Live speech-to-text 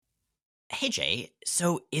Hey, Jay,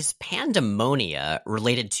 so is Pandemonia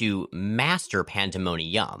related to Master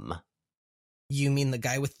Pandemonium? You mean the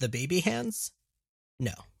guy with the baby hands?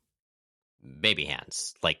 No. Baby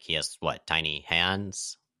hands. Like he has, what, tiny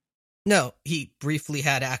hands? No, he briefly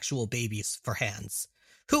had actual babies for hands,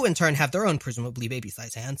 who in turn have their own presumably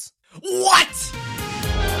baby-sized hands. What?!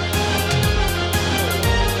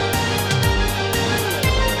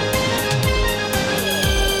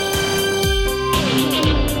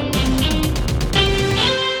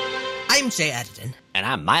 I'm Jay Editon. And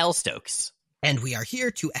I'm Miles Stokes. And we are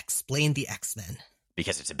here to explain the X-Men.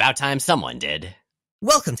 Because it's about time someone did.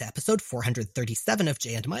 Welcome to episode 437 of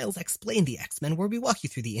Jay and Miles Explain the X-Men, where we walk you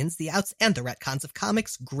through the ins, the outs, and the retcons of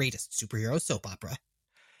comics' greatest superhero soap opera.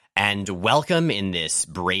 And welcome in this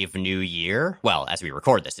brave new year. Well, as we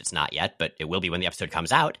record this, it's not yet, but it will be when the episode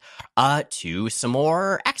comes out, to some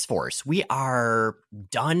more X-Force. We are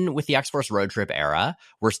done with the X-Force road trip era.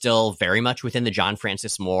 We're still very much within the John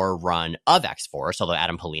Francis Moore run of X-Force, although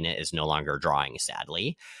Adam Polina is no longer drawing,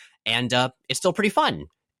 sadly. And it's still pretty fun,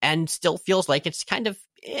 and still feels like it's kind of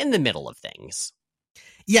in the middle of things.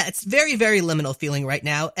 Yeah, it's very, very liminal feeling right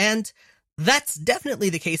now, and that's definitely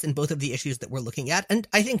the case in both of the issues that we're looking at, and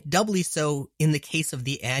I think doubly so in the case of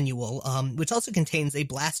the annual, which also contains a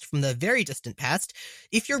blast from the very distant past.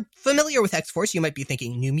 If you're familiar with X-Force, you might be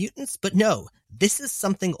thinking New Mutants, but no, this is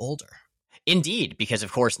something older. Indeed, because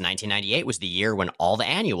of course 1998 was the year when all the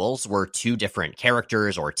annuals were two different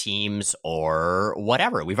characters or teams or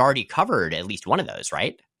whatever. We've already covered at least one of those,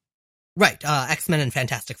 right? Right, X-Men and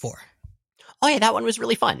Fantastic Four. Oh yeah, that one was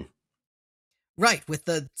really fun. Right, with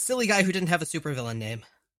the silly guy who didn't have a supervillain name.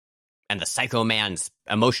 And the Psycho Man's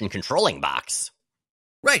emotion controlling box.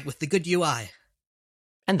 Right, with the good UI.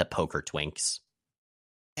 And the poker twinks.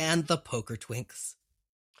 And the poker twinks.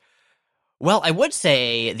 Well, I would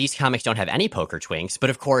say these comics don't have any poker twinks, but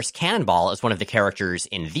of course Cannonball is one of the characters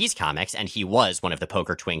in these comics, and he was one of the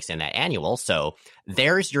poker twinks in that annual, so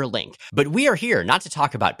there's your link. But we are here not to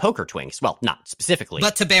talk about poker twinks. Well, not specifically.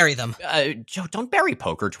 But to bury them. Joe, don't bury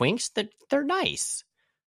poker twinks. They're nice.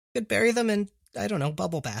 Could bury them in, I don't know,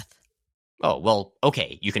 bubble bath. Oh, well,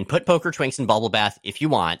 okay, you can put poker twinks in bubble bath if you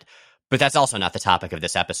want, but that's also not the topic of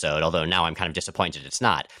this episode, although now I'm kind of disappointed it's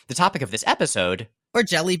not. The topic of this episode... Or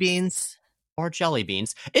jelly beans. Or jelly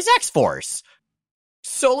beans, is X-Force.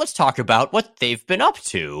 So let's talk about what they've been up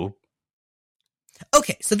to.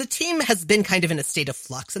 Okay, so the team has been kind of in a state of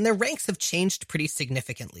flux, and their ranks have changed pretty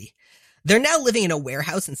significantly. They're now living in a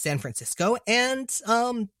warehouse in San Francisco, and,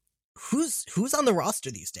 who's on the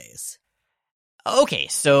roster these days? Okay,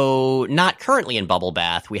 so not currently in Bubble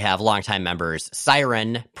Bath, we have longtime members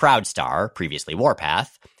Siren, Proudstar, previously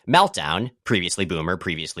Warpath, Meltdown, previously Boomer,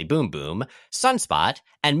 previously Boom Boom, Sunspot,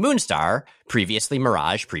 and Moonstar, previously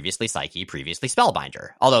Mirage, previously Psyche, previously Spellbinder,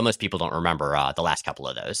 although most people don't remember the last couple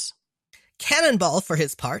of those. Cannonball, for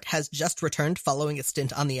his part, has just returned following a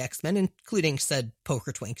stint on the X-Men, including said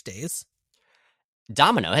Poker Twink days.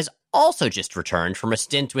 Domino has also just returned from a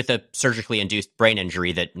stint with a surgically induced brain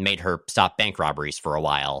injury that made her stop bank robberies for a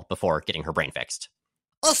while before getting her brain fixed.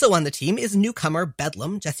 Also on the team is newcomer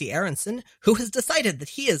Bedlam, Jesse Aronson, who has decided that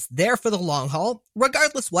he is there for the long haul,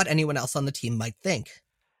 regardless what anyone else on the team might think.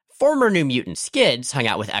 Former New Mutant Skids hung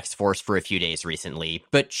out with X-Force for a few days recently,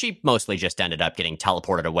 but she mostly just ended up getting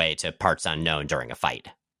teleported away to parts unknown during a fight.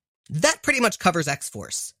 That pretty much covers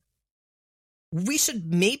X-Force. We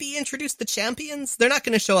should maybe introduce the champions? They're not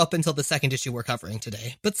going to show up until the second issue we're covering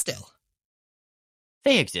today, but still.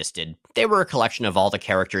 They existed. They were a collection of all the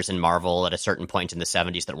characters in Marvel at a certain point in the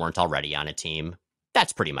 70s that weren't already on a team.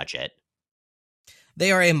 That's pretty much it.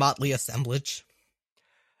 They are a motley assemblage.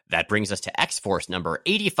 That brings us to X-Force number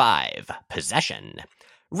 85, Possession.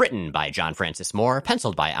 Written by John Francis Moore,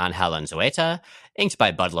 penciled by Angel Unzueta, inked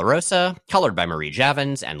by Bud LaRosa, colored by Marie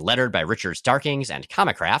Javins, and lettered by Richard Starkings and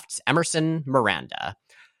Comicraft's Emerson Miranda.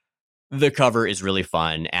 The cover is really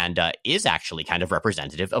fun and is actually kind of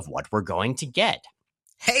representative of what we're going to get.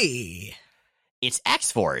 Hey! It's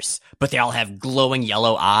X-Force, but they all have glowing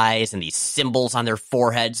yellow eyes and these symbols on their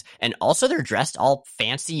foreheads, and also they're dressed all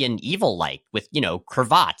fancy and evil-like, with,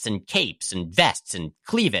 cravats and capes and vests and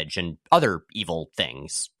cleavage and other evil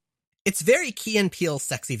things. It's very Key and Peele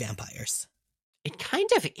sexy vampires. It kind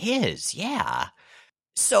of is, yeah.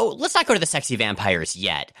 So let's not go to the sexy vampires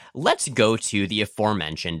yet. Let's go to the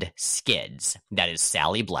aforementioned Skids. That is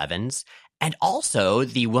Sally Blevins, and also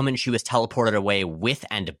the woman she was teleported away with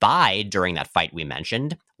and by during that fight we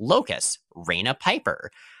mentioned, Locus, Raina Piper.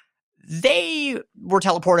 They were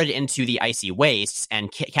teleported into the icy wastes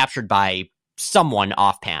and captured by someone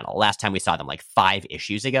off-panel. Last time we saw them, like 5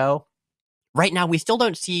 issues ago. Right now, we still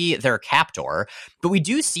don't see their captor, but we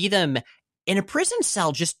do see them in a prison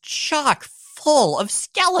cell just chock full of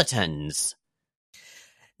skeletons.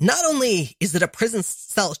 Not only is it a prison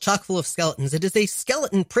cell chock full of skeletons, it is a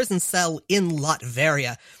skeleton prison cell in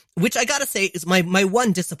Latveria, which I gotta say is my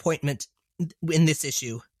one disappointment in this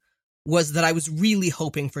issue, was that I was really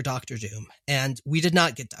hoping for Doctor Doom, and we did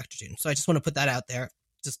not get Doctor Doom. So I just want to put that out there.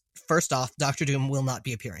 Just first off, Doctor Doom will not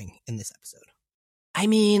be appearing in this episode. I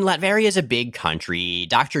mean, Latveria is a big country.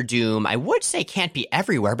 Dr. Doom, I would say, can't be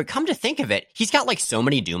everywhere, but come to think of it, he's got like so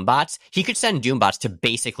many Doombots. He could send Doombots to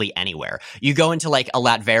basically anywhere. You go into like a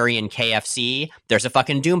Latverian KFC, there's a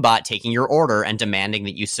fucking Doombot taking your order and demanding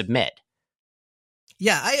that you submit.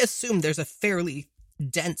 Yeah, I assume there's a fairly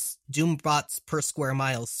dense Doombots per square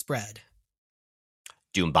mile spread.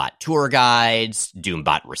 Doombot tour guides,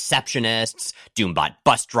 Doombot receptionists, Doombot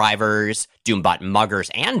bus drivers, Doombot muggers,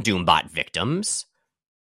 and Doombot victims.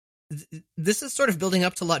 This is sort of building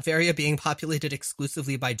up to Latveria being populated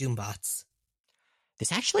exclusively by Doombots.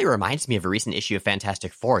 This actually reminds me of a recent issue of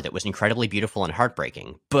Fantastic Four that was incredibly beautiful and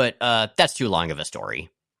heartbreaking, but that's too long of a story.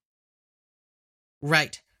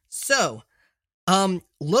 Right. So,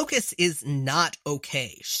 Locus is not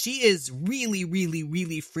okay. She is really, really,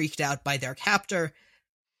 really freaked out by their captor,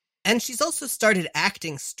 and she's also started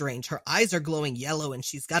acting strange. Her eyes are glowing yellow, and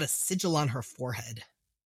she's got a sigil on her forehead.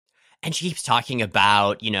 And she keeps talking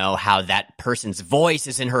about, how that person's voice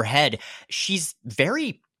is in her head. She's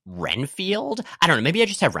very Renfield. I don't know, maybe I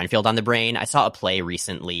just have Renfield on the brain. I saw a play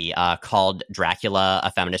recently called Dracula,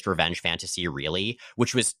 A Feminist Revenge Fantasy, really,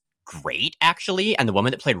 which was great, actually. And the woman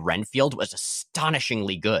that played Renfield was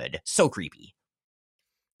astonishingly good. So creepy.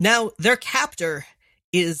 Now, their captor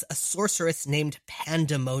is a sorceress named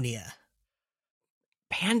Pandemonia.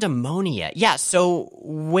 Pandemonia. Yeah, so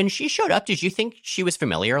when she showed up, did you think she was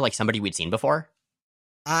familiar, like somebody we'd seen before?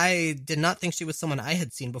 I did not think she was someone I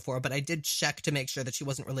had seen before, but I did check to make sure that she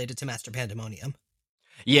wasn't related to Master Pandemonium.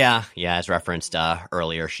 Yeah, as referenced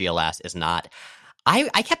earlier, she, alas, is not. I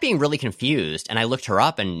kept being really confused, and I looked her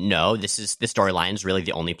up, and no, this storyline is really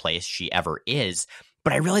the only place she ever is.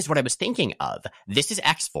 But I realized what I was thinking of. This is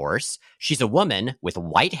X-Force. She's a woman with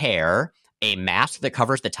white hair, a mask that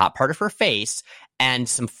covers the top part of her face, and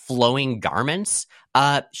some flowing garments.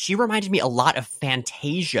 She reminded me a lot of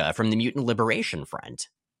Fantasia from the Mutant Liberation Front.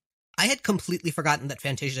 I had completely forgotten that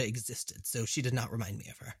Fantasia existed, so she did not remind me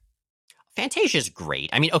of her. Fantasia's great.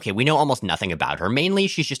 I mean, okay, we know almost nothing about her. Mainly,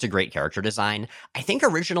 she's just a great character design. I think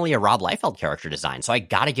originally a Rob Liefeld character design, so I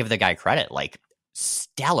gotta give the guy credit. Like,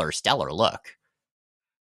 stellar look.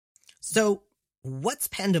 So, what's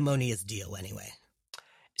Pandemonia's deal, anyway?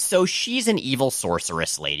 So she's an evil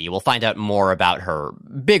sorceress lady. We'll find out more about her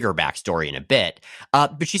bigger backstory in a bit.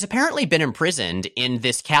 But she's apparently been imprisoned in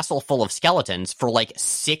this castle full of skeletons for like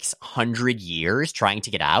 600 years trying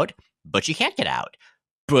to get out, but she can't get out.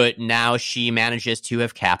 But now she manages to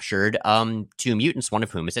have captured 2 mutants, one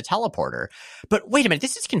of whom is a teleporter. But wait a minute,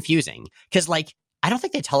 this is confusing. Because, like, I don't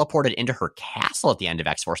think they teleported into her castle at the end of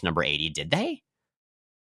X-Force number 80, did they?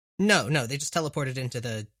 No, they just teleported into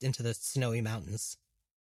the snowy mountains.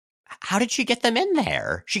 How did she get them in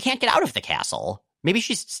there? She can't get out of the castle. Maybe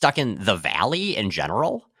she's stuck in the valley in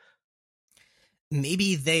general?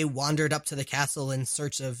 Maybe they wandered up to the castle in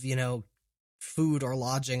search of, food or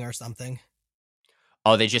lodging or something.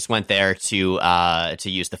 Oh, they just went there to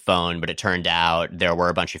use the phone, but it turned out there were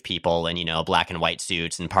a bunch of people in, black and white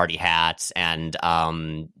suits and party hats and,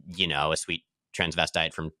 a sweet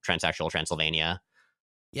transvestite from transsexual Transylvania.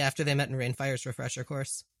 Yeah, after they met in Rainfire's refresher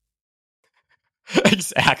course.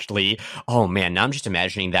 Exactly. Oh, man, now I'm just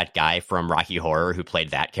imagining that guy from Rocky Horror who played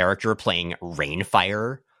that character playing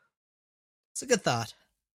Rainfire. It's a good thought.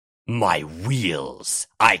 My wheels.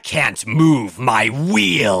 I can't move my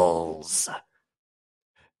wheels.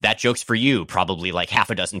 That joke's for you, probably like half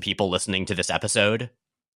a dozen people listening to this episode.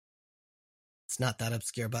 It's not that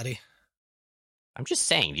obscure, buddy. I'm just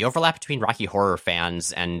saying, the overlap between Rocky Horror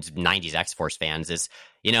fans and 90s X-Force fans is,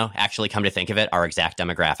 actually come to think of it, our exact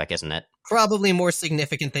demographic, isn't it? Probably more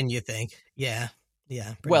significant than you think. Yeah,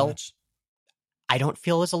 pretty much. I don't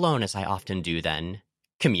feel as alone as I often do then.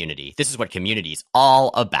 Community. This is what Community's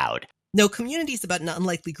all about. No, Community's about an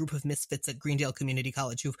unlikely group of misfits at Greendale Community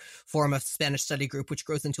College who form a Spanish study group which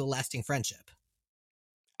grows into a lasting friendship.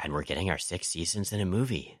 And we're getting our 6 seasons in a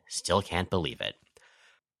movie. Still can't believe it.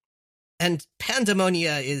 And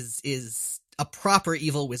Pandemonia is a proper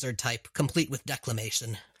evil wizard type, complete with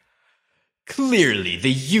declamation. Clearly,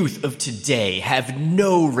 the youth of today have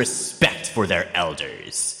no respect for their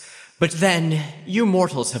elders. But then, you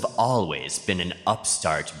mortals have always been an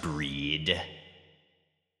upstart breed.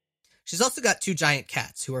 She's also got 2 giant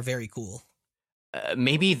cats who are very cool.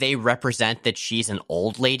 Maybe they represent that she's an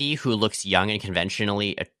old lady who looks young and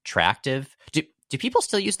conventionally attractive. Do people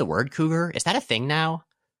still use the word cougar? Is that a thing now?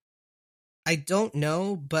 I don't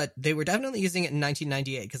know, but they were definitely using it in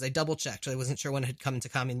 1998 because I double checked. I wasn't sure when it had come into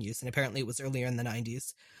common use, and apparently it was earlier in the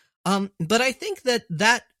 90s. But I think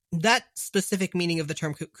that specific meaning of the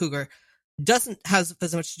term cougar doesn't have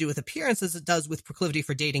as much to do with appearance as it does with proclivity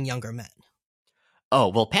for dating younger men. Oh,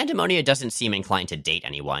 well, Pandemonia doesn't seem inclined to date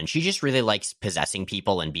anyone. She just really likes possessing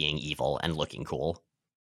people and being evil and looking cool.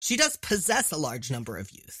 She does possess a large number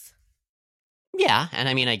of youth. Yeah, and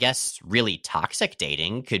I mean, I guess really toxic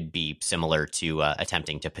dating could be similar to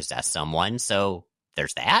attempting to possess someone, so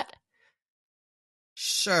there's that.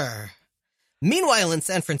 Sure. Meanwhile, in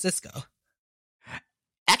San Francisco,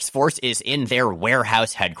 X-Force is in their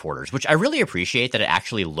warehouse headquarters, which I really appreciate that it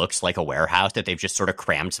actually looks like a warehouse that they've just sort of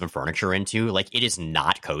crammed some furniture into. Like, it is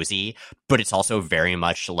not cozy, but it's also very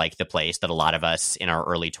much like the place that a lot of us in our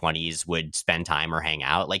early 20s would spend time or hang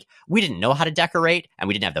out. Like, we didn't know how to decorate, and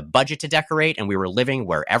we didn't have the budget to decorate, and we were living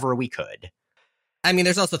wherever we could. I mean,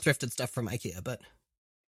 there's also thrifted stuff from IKEA, but...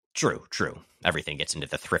 True. Everything gets into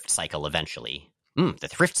the thrift cycle eventually. The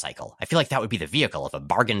thrift cycle. I feel like that would be the vehicle of a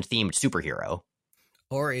bargain-themed superhero.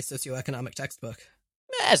 Or a socioeconomic textbook.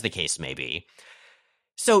 As the case may be.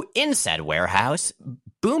 So in said warehouse,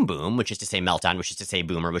 Boom Boom, which is to say Meltdown, which is to say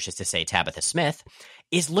Boomer, which is to say Tabitha Smith,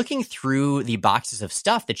 is looking through the boxes of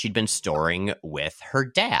stuff that she'd been storing with her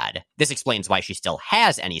dad. This explains why she still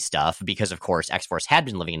has any stuff, because of course X-Force had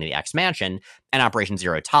been living in the X-Mansion, and Operation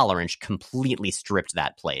Zero Tolerance completely stripped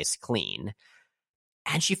that place clean.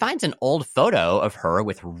 And she finds an old photo of her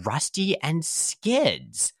with Rusty and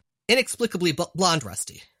Skids. Inexplicably blonde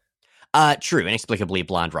Rusty. True, inexplicably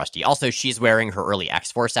blonde Rusty. Also, she's wearing her early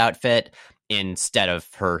X-Force outfit instead of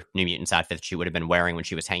her New Mutants outfit that she would have been wearing when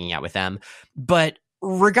she was hanging out with them. But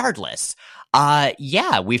regardless,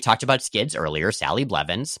 yeah, we've talked about Skids earlier, Sally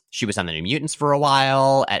Blevins. She was on the New Mutants for a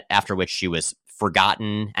while, after which she was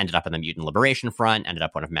forgotten, ended up on the Mutant Liberation Front, ended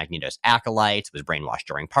up one of Magneto's acolytes, was brainwashed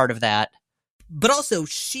during part of that. But also,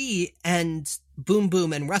 she and Boom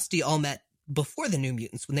Boom and Rusty all met before the New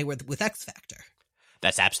Mutants when they were with X-Factor.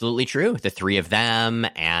 That's absolutely true. The three of them,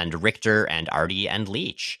 and Richter, and Artie, and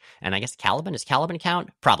Leech. And I guess Caliban, does Caliban count?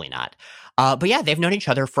 Probably not. But yeah, they've known each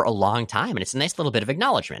other for a long time, and it's a nice little bit of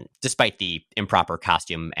acknowledgement, despite the improper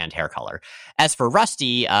costume and hair color. As for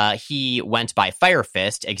Rusty, he went by Fire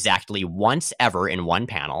Fist exactly once ever in one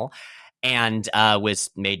panel, and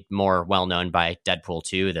was made more well-known by Deadpool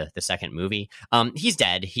 2, the second movie. He's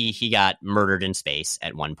dead. He got murdered in space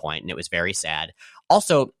at one point, and it was very sad.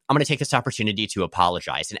 Also, I'm going to take this opportunity to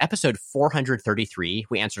apologize. In episode 433,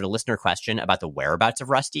 we answered a listener question about the whereabouts of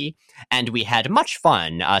Rusty, and we had much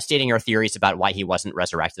fun stating our theories about why he wasn't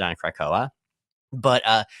resurrected on Krakoa. But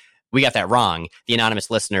we got that wrong. The anonymous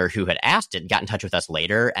listener who had asked it got in touch with us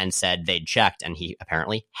later and said they'd checked, and he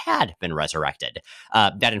apparently had been resurrected.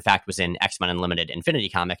 That, in fact, was in X-Men Unlimited Infinity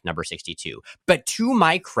Comic number 62. But to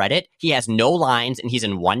my credit, he has no lines, and he's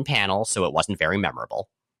in one panel, so it wasn't very memorable.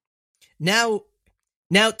 Now,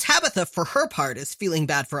 Tabitha, for her part, is feeling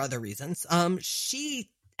bad for other reasons. She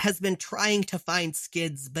has been trying to find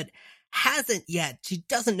Skids, but hasn't yet. She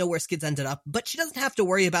doesn't know where Skids ended up, but she doesn't have to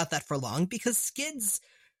worry about that for long, because Skids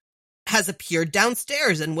has appeared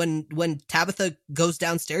downstairs, and when Tabitha goes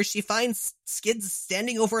downstairs, she finds Skids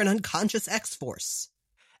standing over an unconscious X-Force.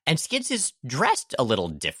 And Skids is dressed a little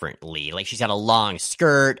differently. Like, she's got a long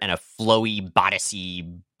skirt and a flowy,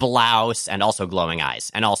 bodicey blouse, and also glowing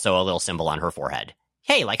eyes, and also a little symbol on her forehead.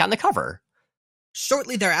 Hey, like on the cover.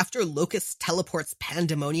 Shortly thereafter, Locust teleports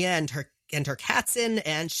Pandemonia and her cats in,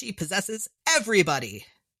 and she possesses everybody.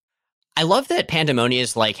 I love that Pandemonia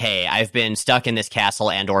is like, hey, I've been stuck in this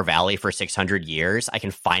castle and or valley for 600 years. I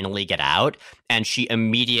can finally get out. And she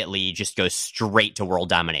immediately just goes straight to world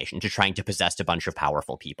domination, to trying to possess a bunch of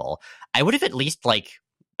powerful people. I would have at least, like,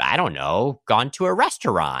 I don't know, gone to a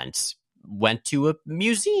restaurant, went to a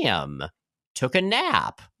museum, took a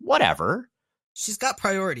nap, whatever. She's got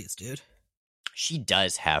priorities, dude. She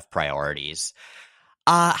does have priorities.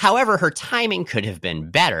 However, her timing could have been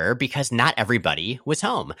better because not everybody was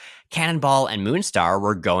home. Cannonball and Moonstar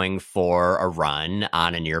were going for a run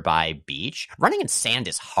on a nearby beach. Running in sand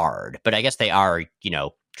is hard, but I guess they are,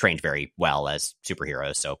 trained very well as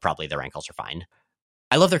superheroes, so probably their ankles are fine.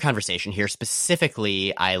 I love their conversation here.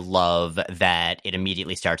 Specifically, I love that it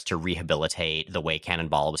immediately starts to rehabilitate the way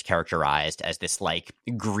Cannonball was characterized as this, like,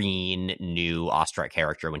 green, new Ostrak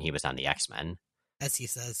character when he was on the X-Men. As he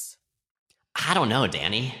says. I don't know,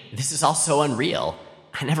 Danny. This is all so unreal.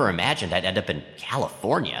 I never imagined I'd end up in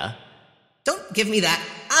California. Don't give me that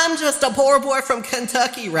 "I'm just a poor boy from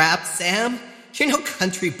Kentucky" rap, Sam. You're no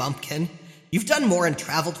country bumpkin. You've done more and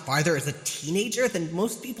traveled farther as a teenager than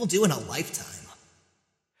most people do in a lifetime.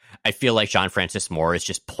 I feel like John Francis Moore is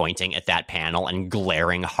just pointing at that panel and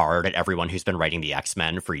glaring hard at everyone who's been writing the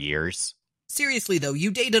X-Men for years. Seriously, though,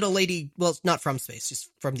 you dated a lady, well, not from space,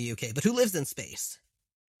 just from the UK, but who lives in space.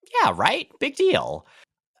 Yeah, right? Big deal.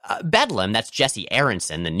 Bedlam, that's Jesse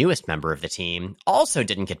Aronson, the newest member of the team, also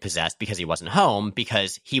didn't get possessed because he wasn't home,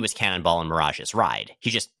 because he was Cannonball and Mirage's ride. He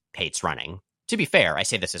just hates running. To be fair, I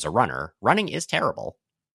say this as a runner. Running is terrible.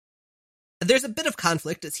 There's a bit of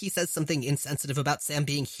conflict as he says something insensitive about Sam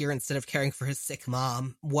being here instead of caring for his sick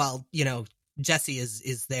mom, while, Jesse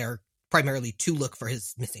is there primarily to look for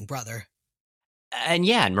his missing brother. And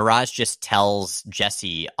Mirage just tells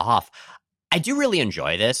Jesse off. I do really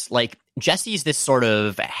enjoy this. Like, Jesse's this sort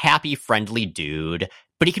of happy, friendly dude,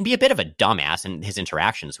 but he can be a bit of a dumbass in his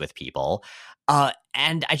interactions with people.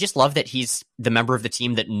 And I just love that he's the member of the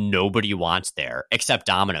team that nobody wants there, except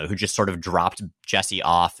Domino, who just sort of dropped Jesse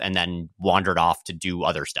off and then wandered off to do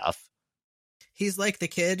other stuff. He's like the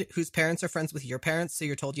kid whose parents are friends with your parents, so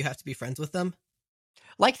you're told you have to be friends with them.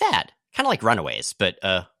 Like that. Kind of like Runaways, but,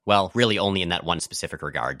 really only in that one specific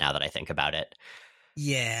regard now that I think about it.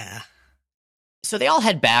 Yeah. So they all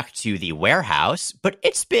head back to the warehouse, but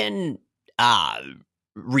it's been,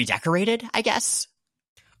 redecorated, I guess.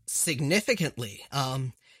 Significantly.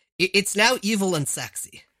 It's now evil and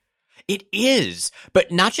sexy. It is,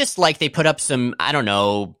 but not just like they put up some, I don't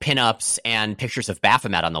know, pinups and pictures of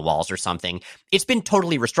Baphomet on the walls or something. It's been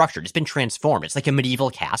totally restructured. It's been transformed. It's like a medieval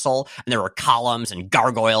castle, and there are columns and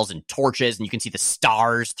gargoyles and torches, and you can see the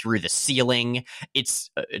stars through the ceiling. It's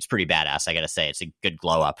pretty badass, I gotta say. It's a good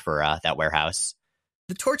glow up for that warehouse.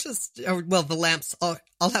 The torches, the lamps, all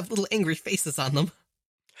have little angry faces on them.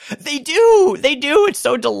 They do. It's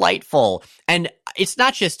so delightful. And it's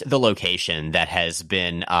not just the location that has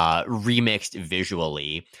been remixed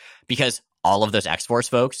visually, because all of those X-Force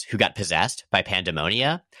folks who got possessed by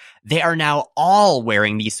Pandemonia, they are now all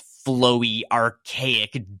wearing these flowy,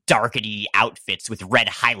 archaic, darkety outfits with red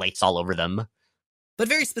highlights all over them. But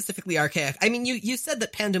very specifically archaic. I mean, you said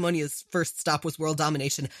that Pandemonia's first stop was world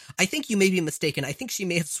domination. I think you may be mistaken. I think she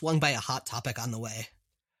may have swung by a Hot Topic on the way.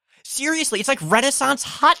 Seriously, it's like Renaissance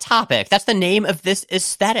Hot Topic. That's the name of this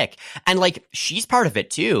aesthetic. And like, she's part of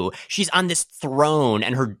it too. She's on this throne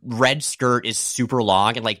and her red skirt is super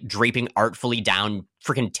long and like draping artfully down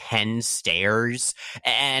freaking 10 stairs.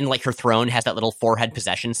 And like her throne has that little forehead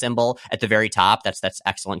possession symbol at the very top. That's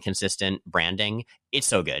excellent, consistent branding. It's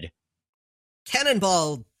so good.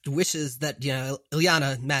 Cannonball wishes that,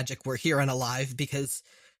 Ilyana Magic were here and alive, because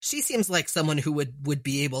she seems like someone who would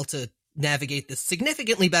be able to navigate this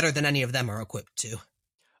significantly better than any of them are equipped to.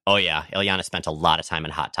 Oh yeah, Ilyana spent a lot of time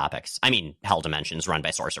in Hot Topics. I mean, Hell Dimensions run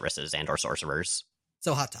by sorceresses and or sorcerers.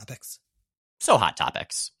 So Hot Topics.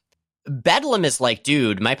 Bedlam is like,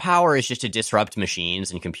 dude, my power is just to disrupt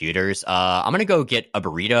machines and computers. I'm gonna go get a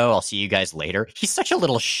burrito. I'll see you guys later. He's such a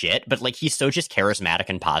little shit, but like, he's so just charismatic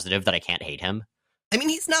and positive that I can't hate him. I mean,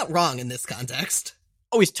 he's not wrong in this context.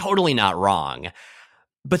 Oh, he's totally not wrong.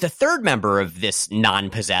 But the third member of this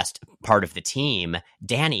non-possessed part of the team,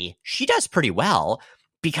 Danny, she does pretty well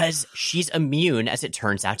because she's immune, as it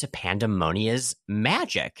turns out, to Pandemonia's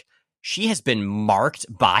magic. She has been marked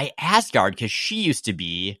by Asgard because she used to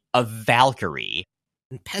be a Valkyrie.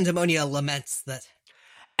 And Pandemonia laments that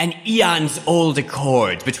an eon's old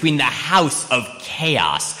accord between the House of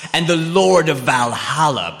Chaos and the Lord of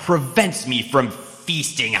Valhalla prevents me from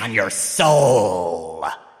feasting on your soul.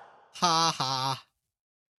 Ha ha.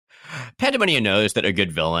 Pandemonia knows that a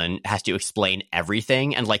good villain has to explain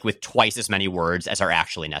everything, and like with twice as many words as are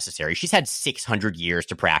actually necessary. She's had 600 years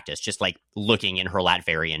to practice, just like looking in her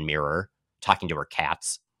Latverian mirror, talking to her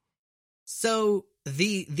cats. So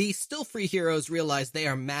the still free heroes realize they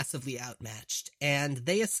are massively outmatched, and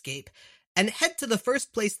they escape and head to the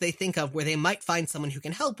first place they think of where they might find someone who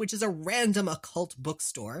can help, which is a random occult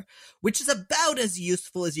bookstore, which is about as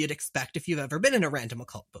useful as you'd expect if you've ever been in a random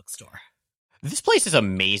occult bookstore. This place is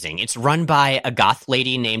amazing. It's run by a goth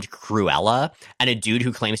lady named Cruella and a dude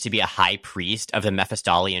who claims to be a high priest of the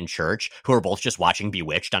Mephistolian Church, who are both just watching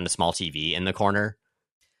Bewitched on the small TV in the corner.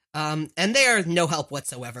 And they are no help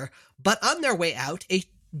whatsoever. But on their way out, a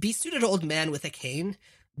besuited old man with a cane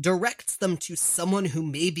directs them to someone who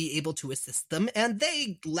may be able to assist them, and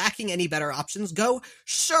they, lacking any better options, go,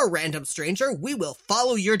 "Sure, random stranger, we will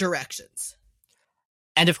follow your directions."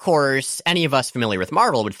 And of course, any of us familiar with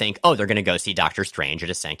Marvel would think, oh, they're going to go see Doctor Strange at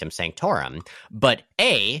a Sanctum Sanctorum. But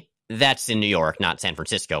A, that's in New York, not San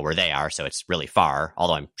Francisco, where they are, so it's really far,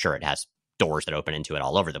 although I'm sure it has doors that open into it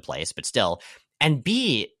all over the place, but still. And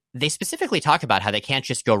B, they specifically talk about how they can't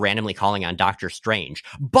just go randomly calling on Doctor Strange.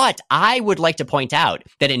 But I would like to point out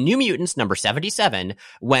that in New Mutants number 77,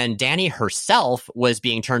 when Dani herself was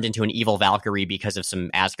being turned into an evil Valkyrie because of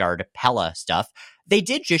some Asgard Pella stuff, they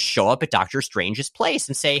did just show up at Doctor Strange's place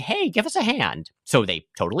and say, hey, give us a hand. So they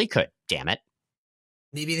totally could, damn it.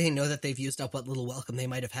 Maybe they know that they've used up what little welcome they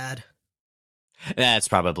might have had. That's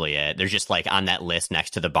probably it. They're just like on that list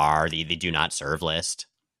next to the bar, the do not serve list.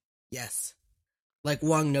 Yes. Like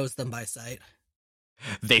Wong knows them by sight.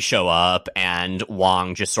 They show up and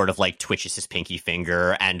Wong just sort of like twitches his pinky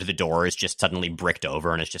finger and the door is just suddenly bricked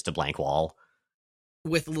over and it's just a blank wall.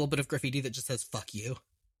 With a little bit of graffiti that just says, fuck you.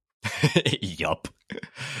 Yup. Do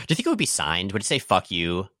you think it would be signed? Would it say fuck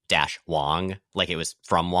you - Wong? Like it was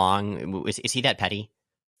from Wong? Is he that petty?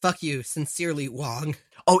 Fuck you, sincerely Wong.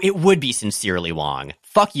 Oh, it would be sincerely Wong.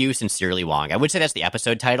 Fuck you, sincerely Wong. I would say that's the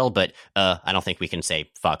episode title, but I don't think we can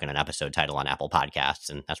say fuck in an episode title on Apple Podcasts,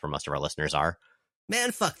 and that's where most of our listeners are.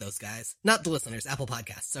 Man, fuck those guys. Not the listeners, Apple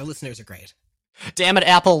Podcasts. Our listeners are great. Damn it,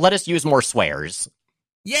 Apple, let us use more swears.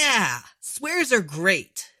 Yeah, swears are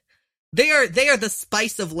great. They are the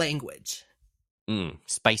spice of language.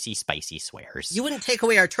 Spicy swears. You wouldn't take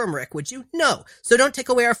away our turmeric, would you? No, so don't take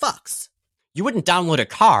away our fucks. You wouldn't download a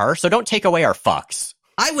car, so don't take away our fucks.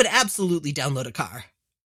 I would absolutely download a car.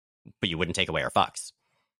 But you wouldn't take away our fucks.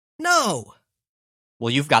 No.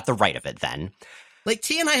 Well, you've got the right of it, then. Like,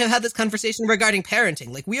 T and I have had this conversation regarding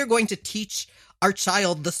parenting. Like, we are going to teach our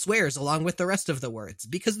child the swears along with the rest of the words,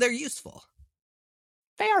 because they're useful.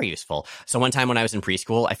 They are useful. So one time when I was in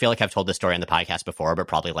preschool, I feel like I've told this story on the podcast before, but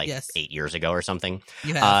probably like 8 years ago or something.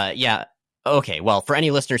 You have. Yeah. Okay, well, for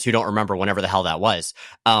any listeners who don't remember whenever the hell that was,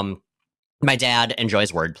 my dad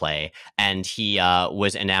enjoys wordplay, and he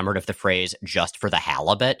was enamored of the phrase "just for the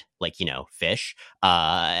halibut," like, you know, fish.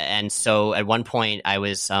 And so at one point I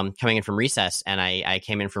was coming in from recess, and I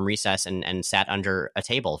came in from recess and sat under a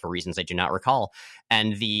table for reasons I do not recall.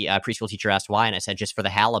 And the preschool teacher asked why, and I said, just for the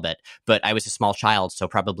halibut. But I was a small child, so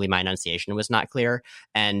probably my enunciation was not clear.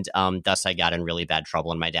 And thus I got in really bad trouble,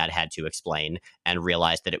 and my dad had to explain and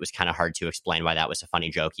realized that it was kind of hard to explain why that was a funny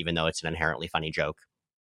joke, even though it's an inherently funny joke.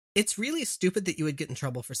 It's really stupid that you would get in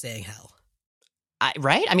trouble for saying hell.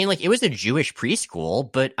 Right? I mean, like, it was a Jewish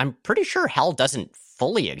preschool, but I'm pretty sure hell doesn't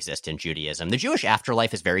fully exist in Judaism. The Jewish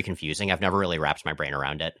afterlife is very confusing. I've never really wrapped my brain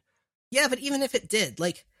around it. Yeah, but even if it did,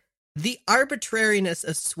 like, the arbitrariness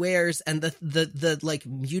of swears and the like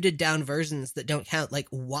muted down versions that don't count, like,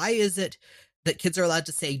 why is it that kids are allowed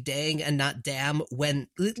to say dang and not damn when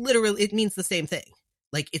literally it means the same thing?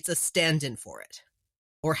 Like, it's a stand-in for it.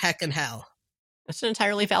 Or heck and hell. That's an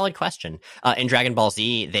entirely valid question. In Dragon Ball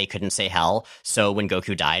Z, they couldn't say hell, so when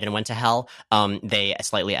Goku died and went to hell, they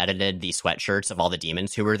slightly edited the sweatshirts of all the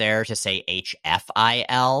demons who were there to say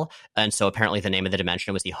HFIL, and so apparently the name of the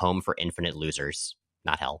dimension was the Home for Infinite Losers,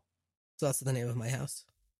 not hell. So that's the name of my house.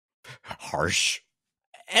 Harsh.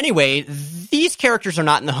 Anyway, these characters are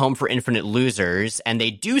not in the Home for Infinite Losers, and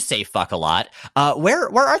they do say fuck a lot. Where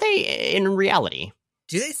are they in reality?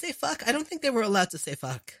 Do they say fuck? I don't think they were allowed to say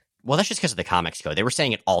fuck. Well, that's just because of the comics code. They were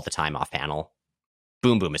saying it all the time off panel.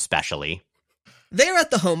 Boom Boom especially. They're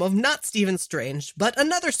at the home of not Stephen Strange, but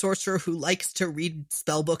another sorcerer who likes to read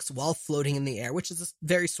spellbooks while floating in the air, which is a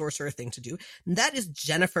very sorcerer thing to do, and that is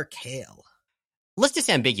Jennifer Kale. Let's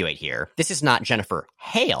disambiguate here. This is not Jennifer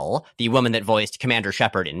Hale, the woman that voiced Commander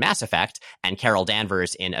Shepard in Mass Effect and Carol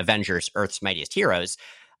Danvers in Avengers Earth's Mightiest Heroes.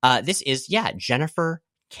 This is, Jennifer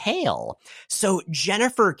Kale. So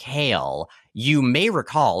Jennifer Kale, you may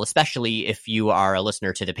recall, especially if you are a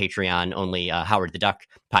listener to the Patreon-only Howard the Duck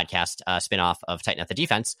podcast spinoff of Tighten Up the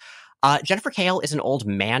Defense, Jennifer Kale is an old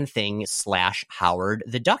Man-Thing / Howard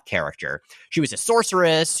the Duck character. She was a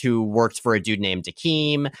sorceress who worked for a dude named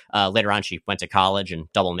Dakeem. Later on, she went to college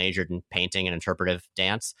and double majored in painting and interpretive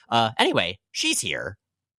dance. Anyway, she's here.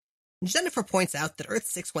 Jennifer points out that Earth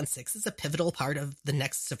 616 is a pivotal part of the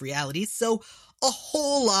Nexus of Realities, so a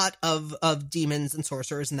whole lot of demons and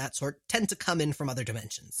sorcerers and that sort tend to come in from other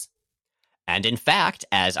dimensions. And in fact,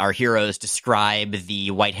 as our heroes describe the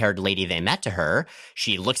white-haired lady they met to her,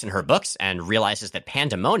 she looks in her books and realizes that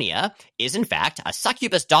Pandemonia is in fact a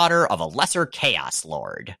succubus daughter of a lesser Chaos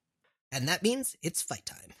Lord. And that means it's fight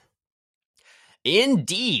time.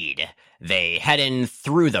 Indeed. They head in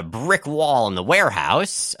through the brick wall in the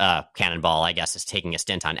warehouse. Cannonball, I guess, is taking a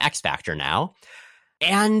stint on X Factor now.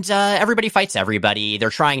 And everybody fights everybody.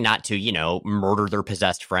 They're trying not to, murder their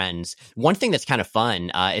possessed friends. One thing that's kind of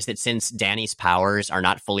fun is that since Dani's powers are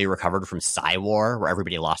not fully recovered from Psy-War, where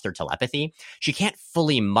everybody lost their telepathy, she can't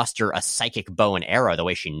fully muster a psychic bow and arrow the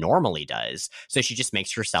way she normally does. So she just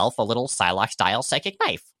makes herself a little Psylocke-style psychic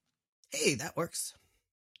knife. Hey, that works.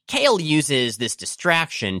 Kale uses this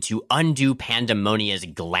distraction to undo Pandemonia's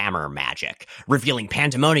glamour magic, revealing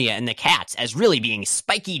Pandemonia and the cats as really being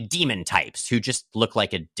spiky demon types who just look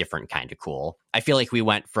like a different kind of cool. I feel like we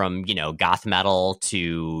went from, goth metal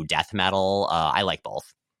to death metal. I like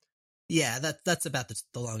both. Yeah, that's about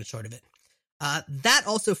the long and short of it. That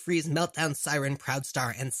also frees Meltdown, Siren,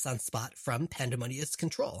 Proudstar, and Sunspot from Pandemonia's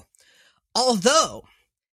control. Although,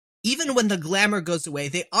 even when the glamour goes away,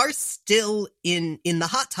 they are still in the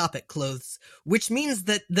Hot Topic clothes, which means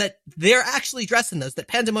that they're actually dressed in those. That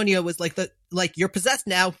Pandemonia was like you're possessed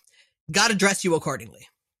now, gotta dress you accordingly.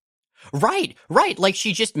 Right. Like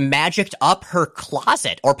she just magicked up her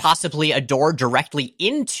closet or possibly a door directly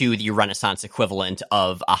into the Renaissance equivalent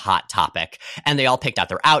of a Hot Topic. And they all picked out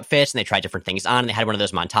their outfits and they tried different things on. And they had one of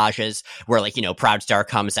those montages where Proudstar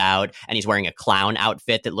comes out and he's wearing a clown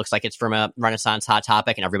outfit that looks like it's from a Renaissance Hot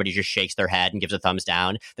Topic and everybody just shakes their head and gives a thumbs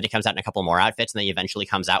down. Then he comes out in a couple more outfits and then he eventually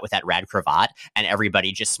comes out with that rad cravat and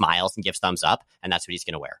everybody just smiles and gives thumbs up. And that's what he's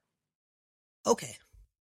going to wear. Okay.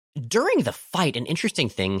 During the fight, an interesting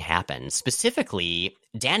thing happens. Specifically,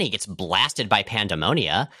 Danny gets blasted by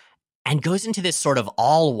Pandemonia and goes into this sort of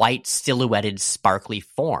all-white, silhouetted, sparkly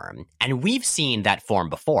form. And we've seen that form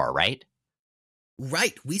before, right?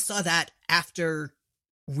 Right. We saw that after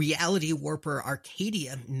Reality Warper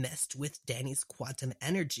Arcadia messed with Danny's quantum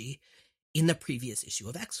energy in the previous issue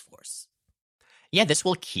of X-Force. Yeah, this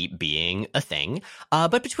will keep being a thing.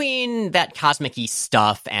 But between that cosmic-y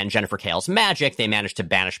stuff and Jennifer Kale's magic, they managed to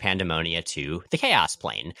banish Pandemonia to the Chaos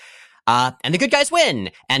Plane. And the good guys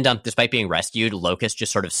win! And despite being rescued, Locust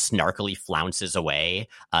just sort of snarkily flounces away.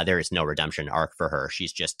 There is no redemption arc for her.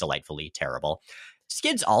 She's just delightfully terrible.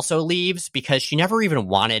 Skids also leaves because she never even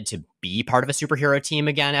wanted to be part of a superhero team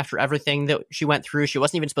again after everything that she went through. She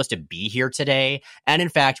wasn't even supposed to be here today. And in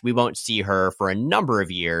fact, we won't see her for a number of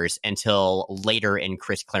years until later in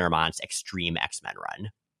Chris Claremont's Extreme X-Men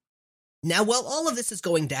run. Now, while all of this is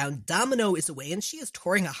going down, Domino is away and she is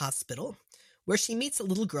touring a hospital where she meets a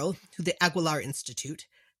little girl who the Aguilar Institute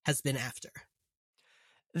has been after.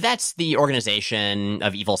 That's the organization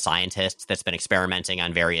of evil scientists that's been experimenting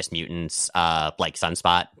on various mutants, like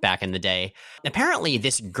Sunspot back in the day. Apparently,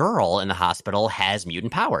 this girl in the hospital has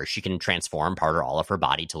mutant powers. She can transform part or all of her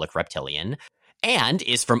body to look reptilian, and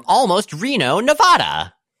is from almost Reno,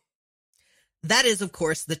 Nevada. That is, of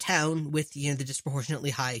course, the town with the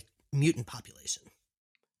disproportionately high mutant population.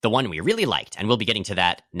 The one we really liked, and we'll be getting to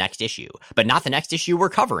that next issue. But not the next issue we're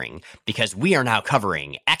covering, because we are now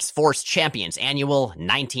covering X-Force Champions Annual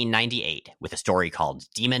 1998 with a story called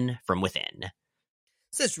Demon from Within.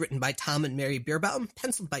 This is written by Tom and Mary Bierbaum,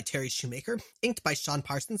 penciled by Terry Shoemaker, inked by Sean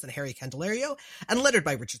Parsons and Harry Candelario, and lettered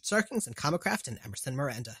by Richard Sarkins and Comicraft and Emerson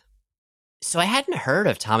Miranda. So I hadn't heard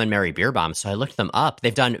of Tom and Mary Bierbaum, so I looked them up.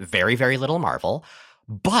 They've done very, very little Marvel,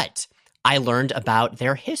 but I learned about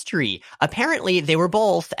their history. Apparently, they were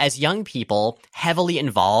both, as young people, heavily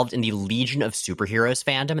involved in the Legion of Superheroes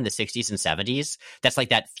fandom in the 60s and 70s. That's like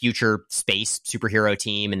that future space superhero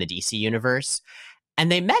team in the DC universe.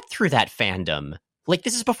 And they met through that fandom. Like,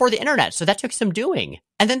 this is before the internet, so that took some doing.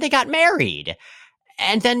 And then they got married.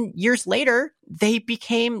 And then years later, they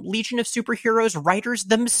became Legion of Superheroes writers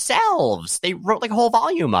themselves. They wrote like a whole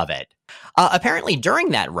volume of it. Apparently, during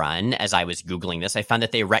that run, as I was Googling this, I found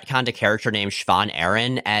that they retconned a character named Siobhan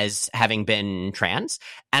Aaron as having been trans.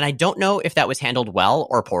 And I don't know if that was handled well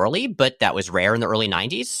or poorly, but that was rare in the early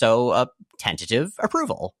 90s, so tentative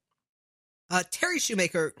approval. Terry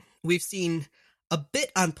Shoemaker, we've seen a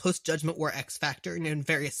bit on Post-Judgment War X Factor and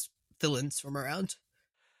various villains from around.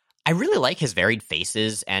 I really like his varied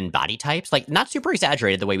faces and body types. Like, not super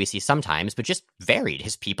exaggerated the way we see sometimes, but just varied.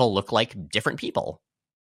 His people look like different people.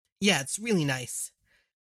 Yeah, it's really nice.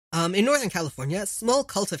 In Northern California, a small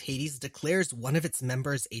cult of Hades declares one of its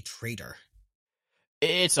members a traitor.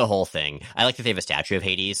 It's a whole thing. I like that they have a statue of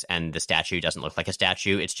Hades, and the statue doesn't look like a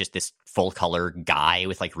statue. It's just this full-color guy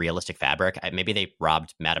with, like, realistic fabric. Maybe they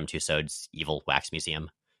robbed Madame Tussauds evil wax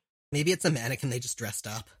museum. Maybe it's a mannequin they just dressed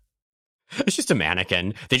up. It's just a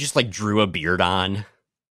mannequin. They just, like, drew a beard on.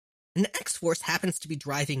 An X-Force happens to be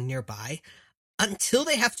driving nearby until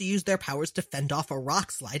they have to use their powers to fend off a rock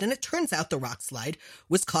slide, and it turns out the rock slide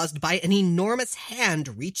was caused by an enormous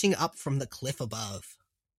hand reaching up from the cliff above.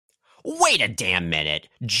 Wait a damn minute.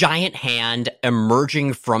 Giant hand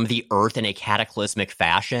emerging from the earth in a cataclysmic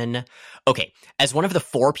fashion. Okay, as one of the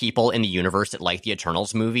 4 people in the universe that like the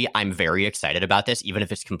Eternals movie, I'm very excited about this, even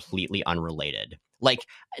if it's completely unrelated. Like,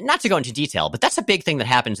 not to go into detail, but that's a big thing that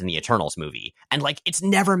happens in the Eternals movie. And, like, it's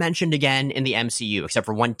never mentioned again in the MCU, except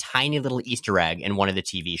for one tiny little Easter egg in one of the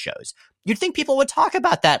TV shows. You'd think people would talk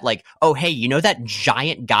about that, like, oh, hey, you know that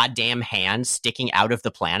giant goddamn hand sticking out of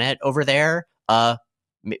the planet over there? What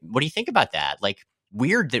do you think about that? Like,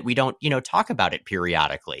 weird that we don't, talk about it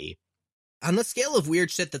periodically. On the scale of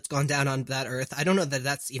weird shit that's gone down on that Earth, I don't know that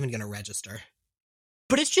that's even going to register.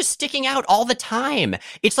 But it's just sticking out all the time.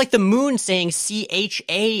 It's like the moon saying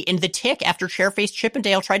CHA in the tick after Chairface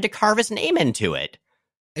Chippendale tried to carve his name into it.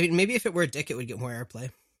 I mean, maybe if it were a dick, it would get more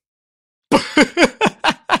airplay.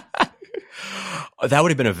 That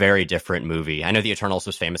would have been a very different movie. I know the Eternals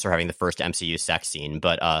was famous for having the first MCU sex scene,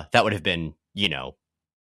 but that would have been,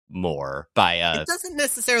 more by It doesn't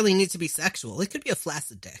necessarily need to be sexual. It could be a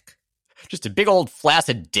flaccid dick. Just a big old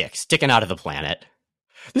flaccid dick sticking out of the planet.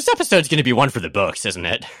 This episode's going to be one for the books, isn't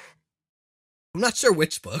it? I'm not sure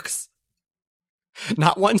which books.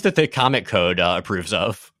 Not ones that the comic code approves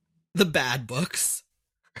of. The bad books.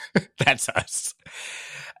 That's us.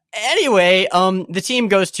 Anyway, the team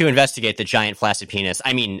goes to investigate the giant flaccid penis,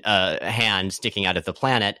 hand sticking out of the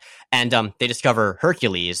planet, and they discover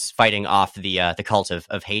Hercules fighting off the cult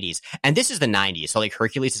of Hades. And this is the 90s, so like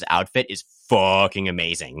Hercules' outfit is fucking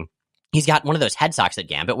amazing. He's got one of those head socks that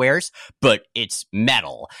Gambit wears, but it's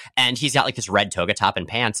metal. And he's got like this red toga top and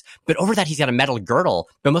pants. But over that, he's got a metal girdle.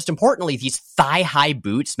 But most importantly, these thigh-high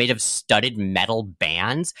boots made of studded metal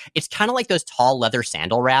bands. It's kind of like those tall leather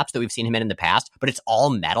sandal wraps that we've seen him in the past, but it's all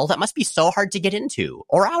metal. That must be so hard to get into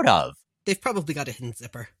or out of. They've probably got a hidden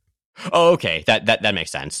zipper. Oh, okay. That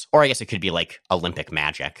makes sense. Or I guess it could be like Olympic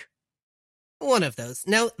magic. One of those.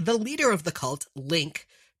 Now, the leader of the cult, Link,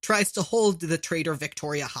 tries to hold the traitor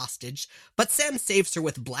Victoria hostage, but Sam saves her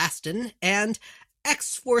with Blastin, and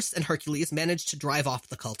X-Force and Hercules manage to drive off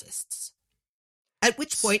the cultists. At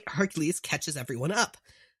which point, Hercules catches everyone up.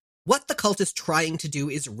 What the cult is trying to do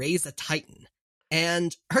is raise a Titan,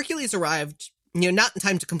 and Hercules arrived, not in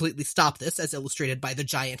time to completely stop this, as illustrated by the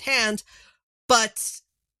giant hand, but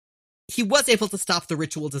he was able to stop the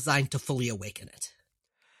ritual designed to fully awaken it.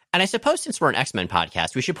 And I suppose since we're an X-Men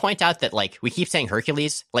podcast, we should point out that, like, we keep saying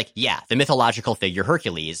Hercules. Like, yeah, the mythological figure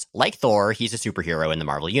Hercules. Like Thor, he's a superhero in the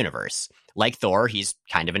Marvel Universe. Like Thor, he's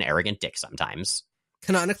kind of an arrogant dick sometimes.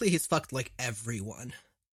 Canonically, he's fucked like everyone.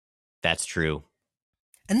 That's true.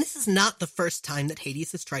 And this is not the first time that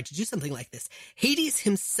Hades has tried to do something like this. Hades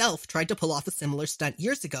himself tried to pull off a similar stunt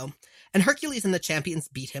years ago, and Hercules and the champions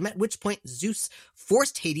beat him, at which point Zeus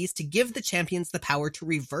forced Hades to give the champions the power to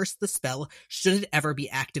reverse the spell should it ever be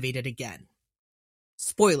activated again.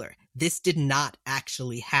 Spoiler, this did not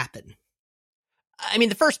actually happen. I mean,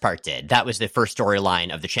 the first part did. That was the first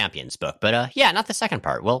storyline of the Champions book, but yeah, not the second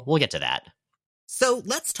part. We'll get to that. So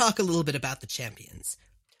let's talk a little bit about the champions.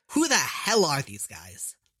 Who the hell are these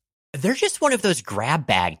guys? They're just one of those grab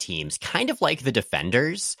bag teams, kind of like the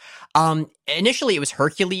Defenders. Initially, it was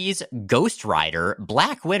Hercules, Ghost Rider,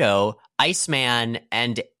 Black Widow, Iceman,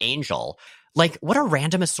 and Angel. Like, what a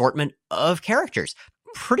random assortment of characters.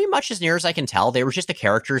 Pretty much as near as I can tell, they were just the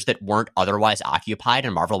characters that weren't otherwise occupied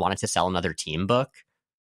and Marvel wanted to sell another team book.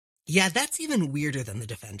 Yeah, that's even weirder than the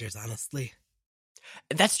Defenders, honestly.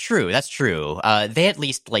 That's true. They at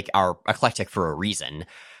least, like, are eclectic for a reason.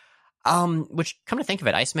 Which, come to think of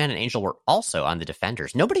it, Iceman and Angel were also on the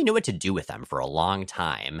Defenders. Nobody knew what to do with them for a long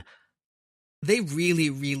time. They really,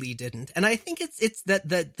 really didn't. And I think it's that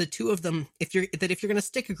the two of them, if you're going to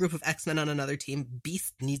stick a group of X-Men on another team,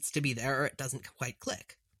 Beast needs to be there or it doesn't quite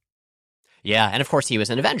click. Yeah, and of course he was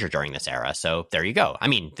an Avenger during this era, so there you go. I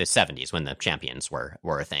mean, the 70s when the Champions were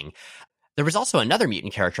a thing. There was also another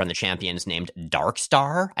mutant character on the Champions named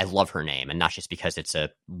Darkstar. I love her name, and not just because it's a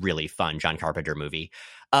really fun John Carpenter movie.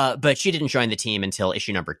 But she didn't join the team until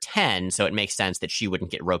issue number 10, so it makes sense that she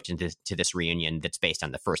wouldn't get roped into this reunion that's based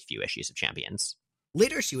on the first few issues of Champions.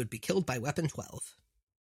 Later, she would be killed by Weapon 12.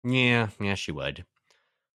 Yeah, she would.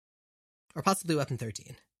 Or possibly Weapon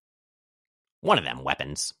 13. One of them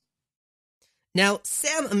weapons. Now,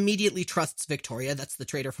 Sam immediately trusts Victoria, that's the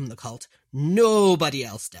traitor from the cult. Nobody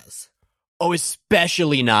else does. Oh,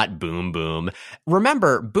 especially not Boom Boom.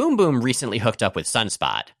 Remember, Boom Boom recently hooked up with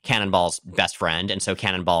Sunspot, Cannonball's best friend, and so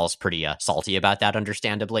Cannonball's pretty salty about that,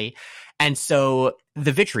 understandably. And so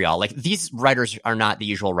the vitriol, like, these writers are not the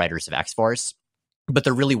usual writers of X-Force. but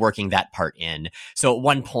they're really working that part in. So at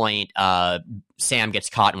one point, Sam gets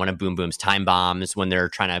caught in one of Boom Boom's time bombs when they're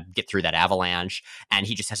trying to get through that avalanche, and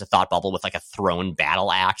he just has a thought bubble with like a thrown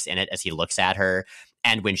battle axe in it as he looks at her.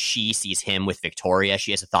 And when she sees him with Victoria, she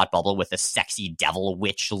has a thought bubble with a sexy devil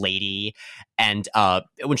witch lady. And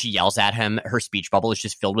when she yells at him, her speech bubble is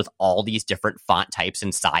just filled with all these different font types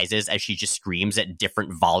and sizes as she just screams at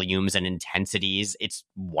different volumes and intensities. It's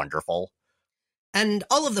wonderful. And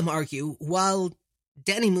all of them argue, while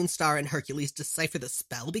Danny Moonstar and Hercules decipher the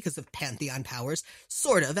spell because of Pantheon powers,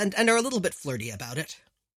 sort of, and are a little bit flirty about it.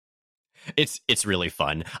 It's really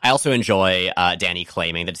fun. I also enjoy Danny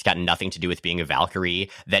claiming that it's got nothing to do with being a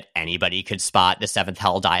Valkyrie, that anybody could spot the Seventh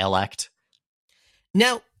Hell dialect.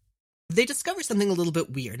 Now, they discover something a little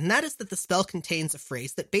bit weird, and that is that the spell contains a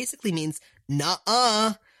phrase that basically means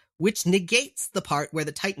 "nuh-uh," which negates the part where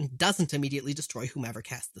the Titan doesn't immediately destroy whomever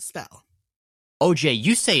cast the spell. OJ,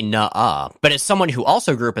 you say nuh-uh, but as someone who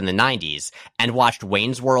also grew up in the 90s and watched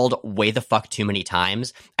Wayne's World way the fuck too many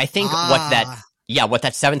times, I think what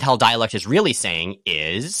that Seventh Hell dialect is really saying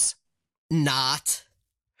is... not.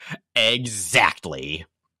 Exactly.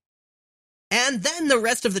 And then the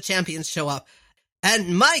rest of the champions show up.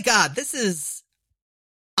 And my god, this is...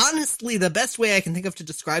 honestly, the best way I can think of to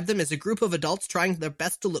describe them is a group of adults trying their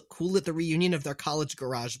best to look cool at the reunion of their college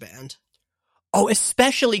garage band. Oh,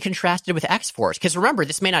 especially contrasted with X-Force. Because remember,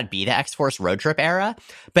 this may not be the X-Force road trip era,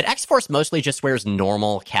 but X-Force mostly just wears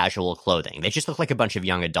normal, casual clothing. They just look like a bunch of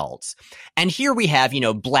young adults. And here we have,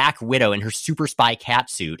 Black Widow in her super spy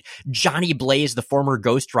catsuit, Johnny Blaze, the former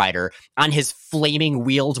Ghost Rider, on his flaming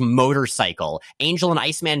wheeled motorcycle, Angel and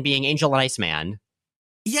Iceman being Angel and Iceman.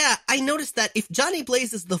 Yeah, I noticed that if Johnny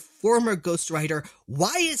Blaze is the former Ghost Rider,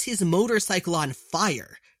 why is his motorcycle on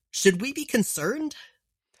fire? Should we be concerned?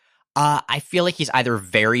 I feel like he's either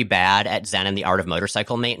very bad at Zen and the art of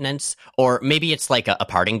motorcycle maintenance, or maybe it's like a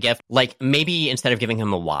parting gift. Like, maybe instead of giving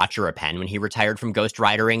him a watch or a pen when he retired from Ghost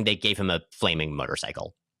Ridering, they gave him a flaming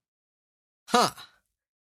motorcycle. Huh.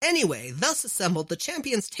 Anyway, thus assembled, the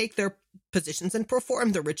champions take their positions and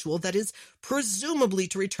perform the ritual that is presumably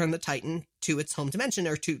to return the Titan to its home dimension,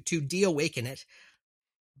 or to de-awaken it.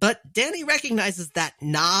 But Danny recognizes that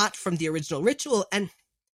not from the original ritual, and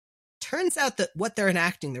turns out that what they're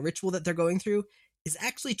enacting, the ritual that they're going through, is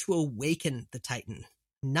actually to awaken the Titan,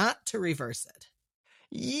 not to reverse it.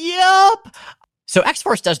 Yup! So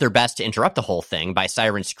X-Force does their best to interrupt the whole thing by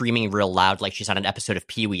Siren screaming real loud like she's on an episode of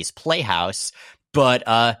Pee-wee's Playhouse, but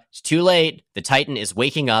it's too late. The Titan is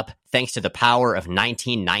waking up thanks to the power of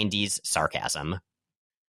 1990s sarcasm.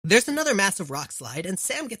 There's another massive rock slide, and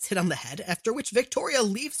Sam gets hit on the head, after which Victoria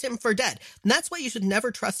leaves him for dead, and that's why you should never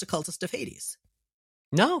trust a cultist of Hades.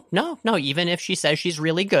 No. Even if she says she's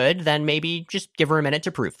really good, then maybe just give her a minute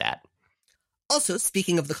to prove that. Also,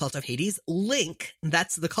 speaking of the cult of Hades, Link,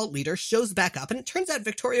 that's the cult leader, shows back up, and it turns out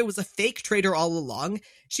Victoria was a fake traitor all along.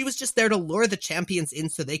 She was just there to lure the champions in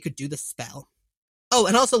so they could do the spell. Oh,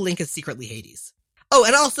 and also Link is secretly Hades. Oh,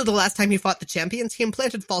 and also the last time he fought the champions, he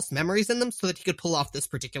implanted false memories in them so that he could pull off this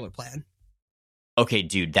particular plan. Okay,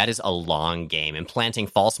 dude, that is a long game. Implanting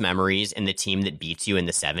false memories in the team that beats you in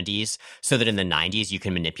the 70s so that in the 90s you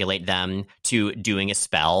can manipulate them to doing a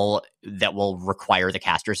spell that will require the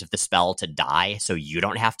casters of the spell to die so you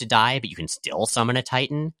don't have to die, but you can still summon a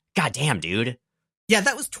Titan? God damn, dude. Yeah,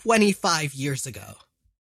 that was 25 years ago.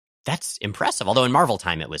 That's impressive, although in Marvel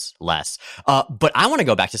time it was less. But I want to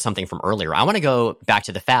go back to something from earlier. I want to go back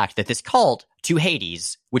to the fact that this cult to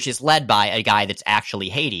Hades, which is led by a guy that's actually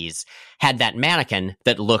Hades, had that mannequin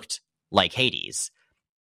that looked like Hades.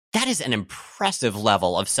 That is an impressive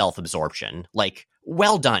level of self-absorption. Like,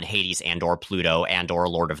 well done, Hades and or Pluto and or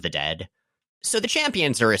Lord of the Dead. So the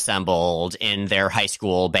champions are assembled in their high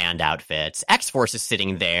school band outfits. X-Force is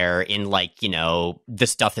sitting there in, the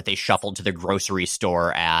stuff that they shuffled to the grocery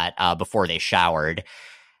store at before they showered.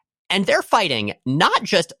 And they're fighting not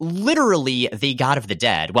just literally the God of the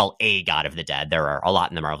Dead. Well, a God of the Dead. There are a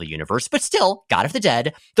lot in the Marvel Universe, but still, God of the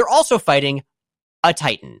Dead. They're also fighting a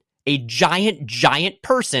Titan. A giant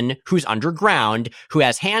person who's underground, who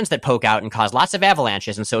has hands that poke out and cause lots of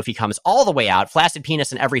avalanches, and so if he comes all the way out, flaccid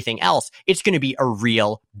penis and everything else, it's going to be a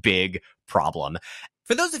real big problem.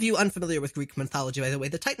 For those of you unfamiliar with Greek mythology, by the way,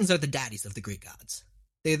 the Titans are the daddies of the Greek gods.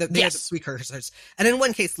 They are the precursors, and in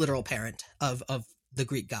one case, literal parent of the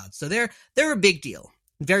Greek gods. So they're a big deal.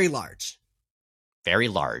 Very large. Very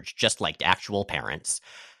large, just like actual parents.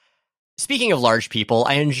 Speaking of large people,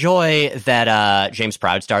 I enjoy that James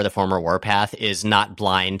Proudstar, the former Warpath, is not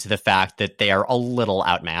blind to the fact that they are a little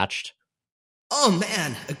outmatched. Oh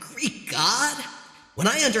man, a Greek god? When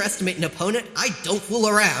I underestimate an opponent, I don't fool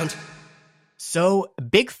around. So,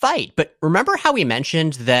 big fight. But remember how we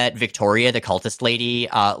mentioned that Victoria, the cultist lady,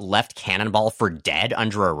 left Cannonball for dead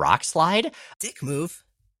under a rock slide? Dick move.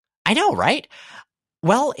 I know, right?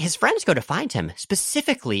 Well, his friends go to find him,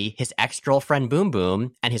 specifically his ex-girlfriend Boom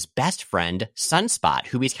Boom and his best friend Sunspot,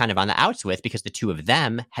 who he's kind of on the outs with because the two of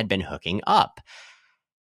them had been hooking up.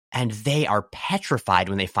 And they are petrified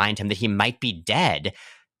when they find him that he might be dead.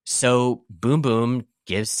 So Boom Boom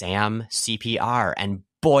gives Sam CPR, and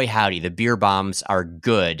boy howdy, the beer bombs are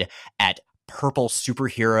good at purple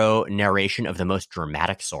superhero narration of the most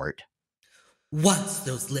dramatic sort. Once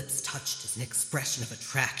those lips touched as an expression of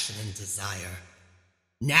attraction and desire.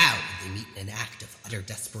 Now they meet in an act of utter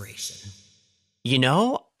desperation. You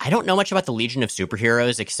know, I don't know much about the Legion of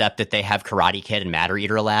Superheroes except that they have Karate Kid and Matter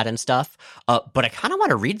Eater Lad and stuff, but I kind of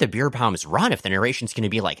want to read the beer bombs run if the narration's going to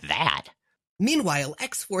be like that. Meanwhile,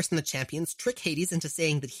 X-Force and the Champions trick Hades into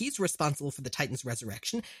saying that he's responsible for the Titan's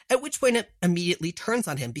resurrection, at which point it immediately turns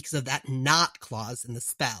on him because of that not clause in the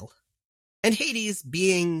spell. And Hades,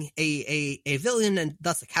 being a villain and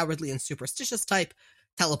thus a cowardly and superstitious type,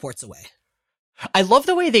 teleports away. I love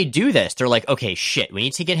the way they do this. They're like, okay, shit, we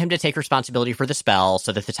need to get him to take responsibility for the spell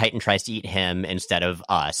so that the Titan tries to eat him instead of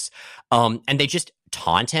us. And they just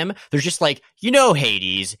taunt him. They're just like, you know,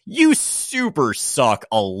 Hades, you super suck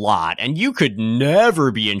a lot, and you could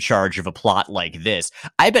never be in charge of a plot like this.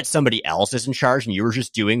 I bet somebody else is in charge and you were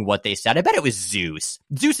just doing what they said. I bet it was Zeus.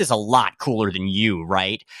 Zeus is a lot cooler than you,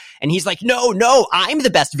 right? And he's like, no, I'm the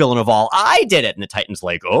best villain of all. I did it. And the Titan's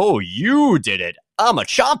like, oh, you did it. I'ma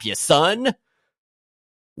chomp you, son.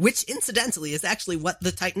 Which, incidentally, is actually what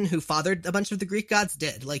the Titan who fathered a bunch of the Greek gods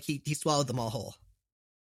did. Like, he swallowed them all whole.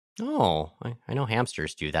 Oh, I know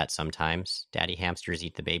hamsters do that sometimes. Daddy hamsters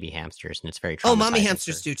eat the baby hamsters, and it's very traumatizing. Oh, mommy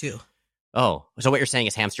hamsters do too. Oh, so what you're saying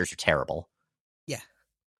is hamsters are terrible. Yeah.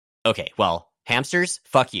 Okay, well, hamsters,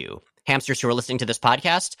 fuck you. Hamsters who are listening to this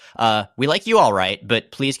podcast, we like you all right, but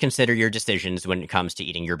please consider your decisions when it comes to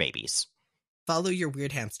eating your babies. Follow your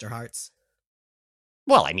weird hamster hearts.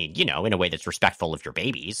 Well, I mean, you know, in a way that's respectful of your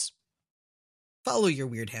babies. Follow your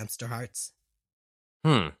weird hamster hearts.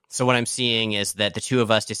 So what I'm seeing is that the two of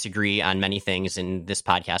us disagree on many things in this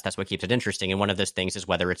podcast. That's what keeps it interesting. And one of those things is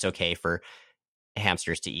whether it's okay for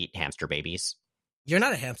hamsters to eat hamster babies. You're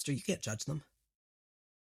not a hamster. You can't judge them.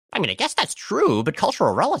 I mean, I guess that's true, but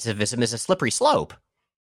cultural relativism is a slippery slope.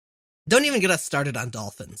 Don't even get us started on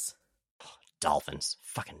dolphins. Dolphins.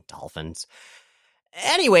 Fucking dolphins.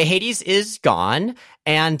 Anyway, Hades is gone,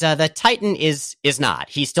 and the Titan is not.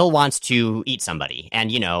 He still wants to eat somebody and,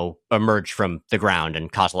 you know, emerge from the ground and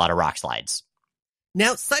cause a lot of rock slides.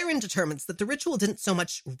 Now, Siren determines that the ritual didn't so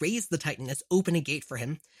much raise the Titan as open a gate for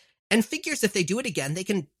him, and figures if they do it again, they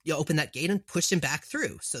can open that gate and push him back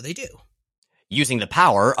through, so they do. Using the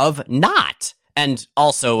power of not. And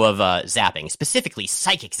also of zapping, specifically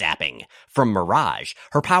psychic zapping from Mirage.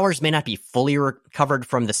 Her powers may not be fully recovered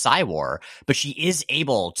from the Psy War, but she is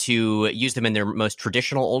able to use them in their most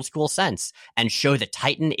traditional old school sense and show the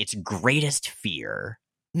Titan its greatest fear.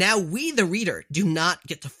 Now, we, the reader, do not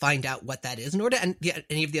get to find out what that is, nor do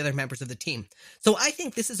any of the other members of the team. So I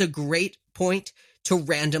think this is a great point to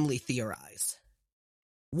randomly theorize.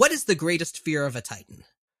 What is the greatest fear of a Titan?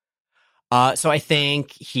 So I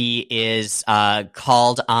think he is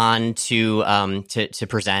called on to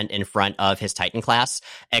present in front of his Titan class,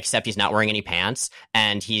 except he's not wearing any pants,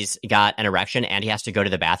 and he's got an erection, and he has to go to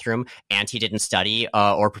the bathroom, and he didn't study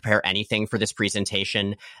or prepare anything for this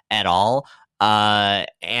presentation at all,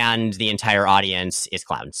 and the entire audience is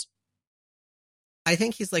clowns. I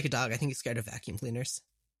think he's like a dog. I think he's scared of vacuum cleaners.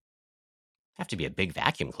 Have to be a big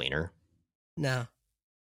vacuum cleaner. No.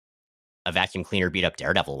 A vacuum cleaner beat up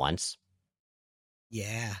Daredevil once.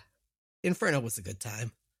 Yeah. Inferno was a good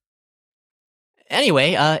time.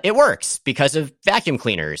 Anyway, it works because of vacuum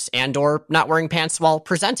cleaners and or not wearing pants while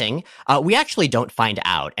presenting. We actually don't find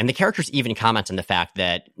out, and the characters even comment on the fact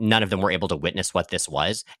that none of them were able to witness what this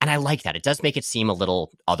was, and I like that. It does make it seem a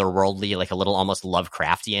little otherworldly, like a little almost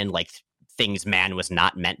Lovecraftian, like things man was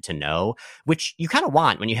not meant to know, which you kind of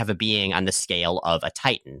want when you have a being on the scale of a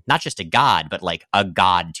Titan. Not just a god, but like a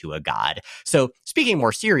god to a god. So speaking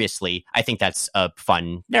more seriously, I think that's a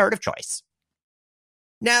fun narrative choice.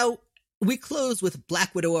 Now, we close with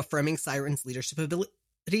Black Widow affirming Siren's leadership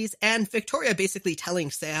abilities, and Victoria basically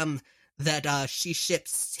telling Sam that she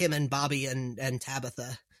ships him and Bobby and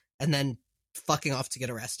Tabitha, and then fucking off to get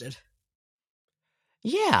arrested.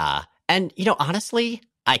 Yeah, and you know, honestly,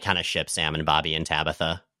 I kind of ship Sam and Bobby and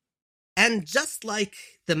Tabitha. And just like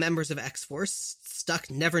the members of X-Force,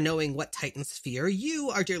 stuck never knowing what Titans fear,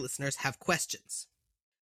 you, our dear listeners, have questions.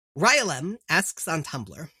 Ryalem asks on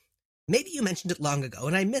Tumblr, Maybe you mentioned it long ago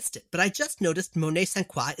and I missed it, but I just noticed Monet Saint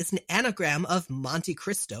Croix is an anagram of Monte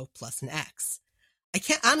Cristo plus an X. I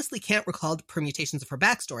honestly can't recall the permutations of her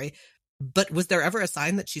backstory, but was there ever a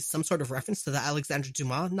sign that she's some sort of reference to the Alexandre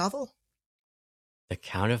Dumas novel? The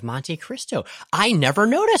Count of Monte Cristo. I never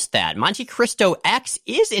noticed that. Monte Cristo X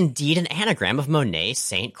is indeed an anagram of Monet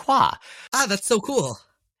Saint Croix. Ah, that's so cool.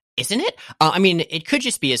 Isn't it? I mean, it could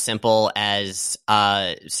just be as simple as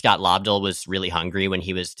Scott Lobdell was really hungry when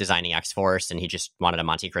he was designing X-Force and he just wanted a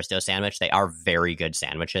Monte Cristo sandwich. They are very good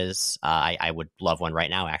sandwiches. I would love one right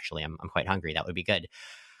now, actually. I'm quite hungry. That would be good.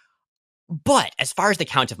 But as far as the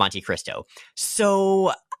Count of Monte Cristo,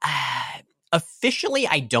 so officially,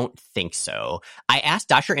 I don't think so. I asked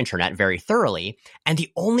Dr. Internet very thoroughly, and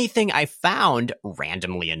the only thing I found,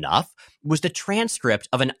 randomly enough, was the transcript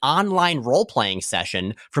of an online role-playing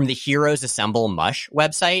session from the Heroes Assemble Mush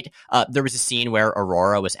website. There was a scene where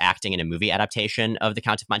Aurora was acting in a movie adaptation of The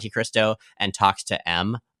Count of Monte Cristo and talks to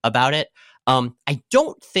M about it. I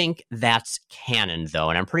don't think that's canon, though,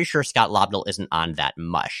 and I'm pretty sure Scott Lobdell isn't on that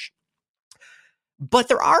mush. But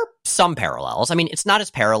there are some parallels. I mean, it's not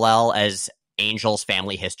as parallel as Angel's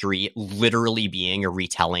family history literally being a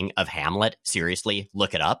retelling of Hamlet. Seriously,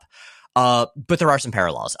 look it up. But there are some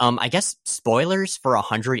parallels. I guess spoilers for a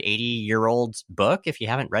 180-year-old book. If you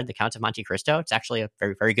haven't read The Count of Monte Cristo, it's actually a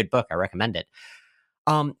very, very good book. I recommend it.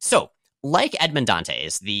 So, like Edmond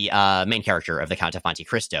Dantes, the main character of The Count of Monte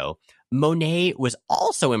Cristo, Monet was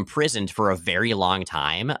also imprisoned for a very long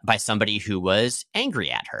time by somebody who was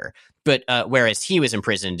angry at her. But whereas he was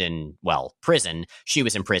imprisoned in, well, prison, she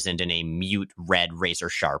was imprisoned in a mute, red,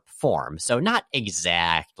 razor-sharp form. So not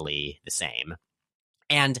exactly the same.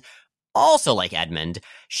 And also like Edmund,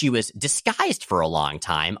 she was disguised for a long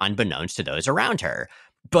time, unbeknownst to those around her.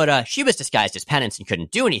 But she was disguised as penance and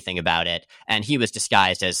couldn't do anything about it, and he was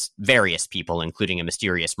disguised as various people, including a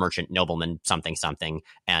mysterious merchant nobleman something,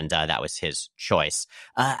 and that was his choice.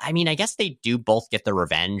 I mean, I guess they do both get their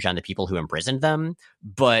revenge on the people who imprisoned them,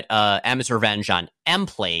 but M's revenge on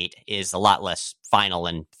M-Plate is a lot less final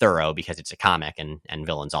and thorough because it's a comic, and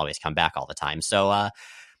villains always come back all the time. So,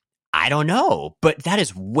 I don't know, but that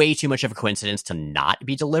is way too much of a coincidence to not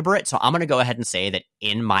be deliberate, so I'm going to go ahead and say that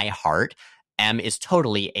in my heart, M is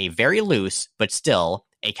totally a very loose, but still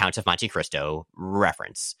a Count of Monte Cristo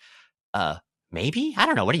reference. Maybe? I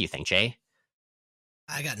don't know. What do you think, Jay?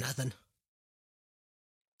 I got nothing.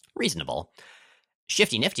 Reasonable.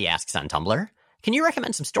 Shifty Nifty asks on Tumblr, can you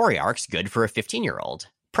recommend some story arcs good for a 15-year-old?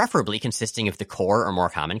 Preferably consisting of the core or more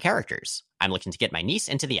common characters. I'm looking to get my niece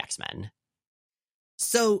into the X-Men.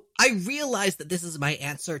 So I realize that this is my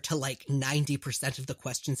answer to like 90% of the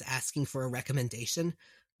questions asking for a recommendation,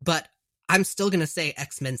 but I'm still going to say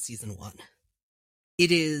X-Men Season 1.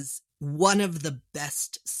 It is one of the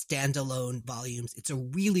best standalone volumes. It's a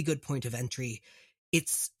really good point of entry.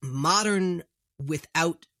 It's modern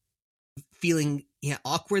without feeling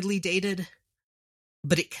awkwardly dated,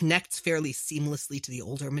 but it connects fairly seamlessly to the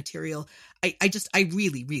older material. I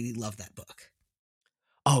really, really love that book.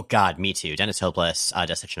 Oh, God, me too. Dennis Hopeless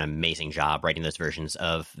does such an amazing job writing those versions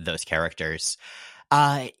of those characters.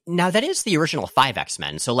 Now, that is the original 5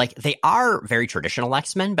 X-Men, so, like, they are very traditional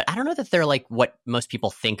X-Men, but I don't know that they're, like, what most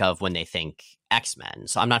people think of when they think X-Men,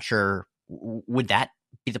 so I'm not sure, would that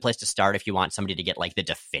be the place to start if you want somebody to get, like, the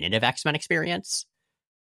definitive X-Men experience?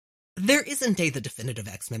 There isn't the definitive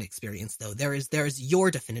X-Men experience, though. There is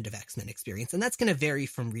your definitive X-Men experience, and that's going to vary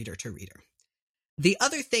from reader to reader. The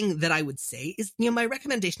other thing that I would say is, my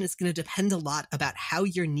recommendation is going to depend a lot about how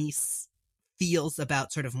your niece feels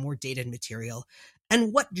about sort of more dated material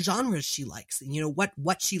and what genres she likes, and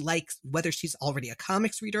what she likes, whether she's already a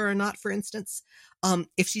comics reader or not, for instance.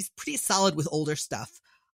 If she's pretty solid with older stuff,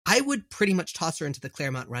 I would pretty much toss her into the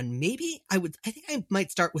Claremont run. Maybe I think I might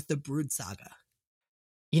start with the Brood Saga.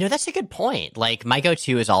 That's a good point. Like, my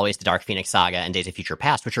go-to is always the Dark Phoenix Saga and Days of Future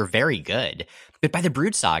Past, which are very good. But by the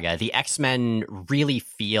Brood Saga, the X-Men really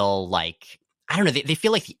feel like, I don't know, they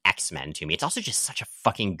feel like the X-Men to me. It's also just such a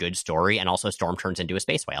fucking good story, and also Storm turns into a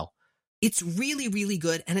space whale. It's really, really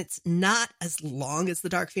good, and it's not as long as the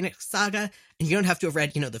Dark Phoenix Saga, and you don't have to have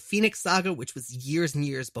read, the Phoenix Saga, which was years and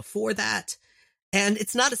years before that, and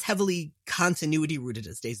it's not as heavily continuity-rooted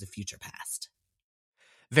as Days of Future Past.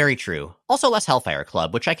 Very true. Also less Hellfire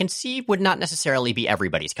Club, which I can see would not necessarily be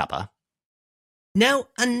everybody's cuppa. Now,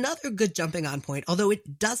 another good jumping on point, although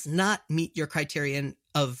it does not meet your criterion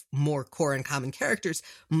of more core and common characters,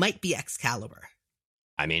 might be Excalibur.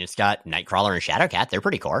 I mean, it's got Nightcrawler and Shadowcat. They're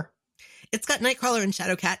pretty core. It's got Nightcrawler and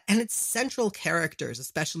Shadowcat, and its central characters,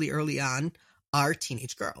 especially early on, are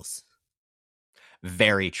teenage girls.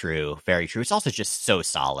 Very true. Very true. It's also just so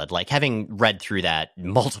solid. Like, having read through that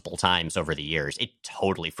multiple times over the years, it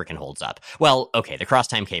totally freaking holds up. Well, okay, the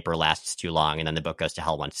cross-time caper lasts too long, and then the book goes to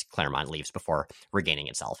hell once Claremont leaves before regaining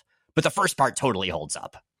itself. But the first part totally holds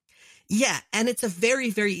up. Yeah, and it's a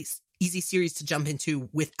very, very easy series to jump into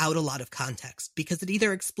without a lot of context, because it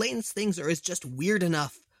either explains things or is just weird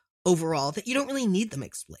enough overall that you don't really need them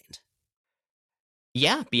explained.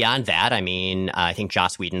 Yeah, beyond that, I mean, I think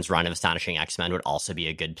Joss Whedon's run of Astonishing X-Men would also be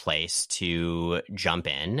a good place to jump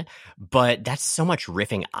in. But that's so much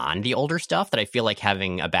riffing on the older stuff that I feel like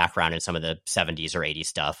having a background in some of the 70s or 80s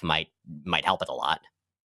stuff might help it a lot.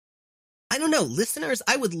 I don't know, listeners,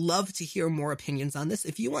 I would love to hear more opinions on this.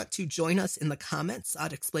 If you want to join us in the comments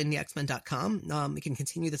at explainthexmen.com, we can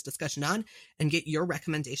continue this discussion on and get your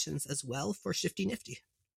recommendations as well for Shifty Nifty.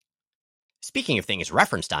 Speaking of things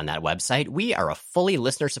referenced on that website, we are a fully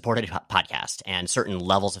listener-supported podcast, and certain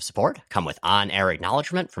levels of support come with on-air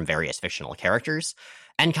acknowledgement from various fictional characters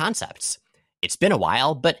and concepts. It's been a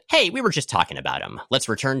while, but hey, we were just talking about him. Let's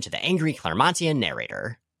return to the angry Claremontian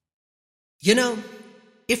narrator. You know,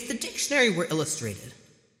 if the dictionary were illustrated,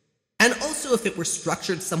 and also if it were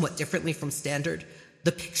structured somewhat differently from standard,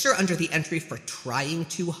 the picture under the entry for trying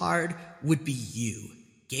too hard would be you,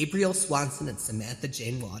 Gabriel Swanson and Samantha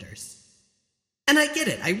Jane Waters. And I get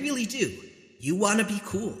it, I really do. You want to be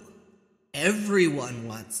cool. Everyone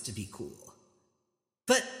wants to be cool.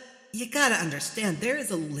 But you gotta understand, there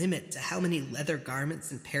is a limit to how many leather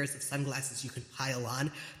garments and pairs of sunglasses you can pile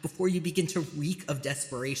on before you begin to reek of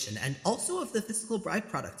desperation, and also of the physical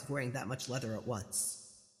byproduct of wearing that much leather at once.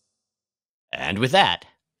 And with that,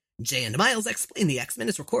 Jay and Miles Explain the X-Men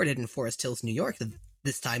is recorded in Forest Hills, New York,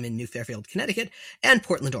 this time in New Fairfield, Connecticut, and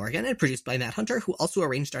Portland, Oregon, and produced by Matt Hunter, who also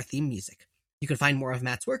arranged our theme music. You can find more of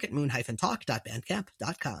Matt's work at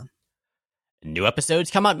moon-talk.bandcamp.com. New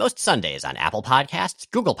episodes come out most Sundays on Apple Podcasts,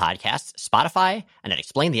 Google Podcasts, Spotify, and at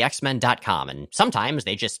explainthexmen.com, and sometimes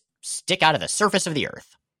they just stick out of the surface of the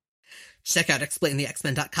earth. Check out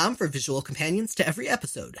explainthexmen.com for visual companions to every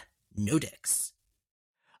episode. No dicks.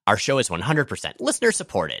 Our show is 100%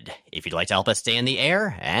 listener-supported. If you'd like to help us stay in the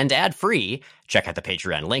air and ad-free, check out the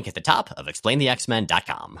Patreon link at the top of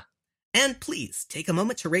explainthexmen.com. And please, take a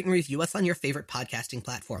moment to rate and review us on your favorite podcasting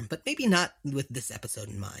platform, but maybe not with this episode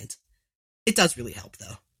in mind. It does really help,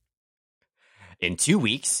 though. In 2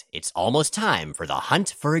 weeks, it's almost time for the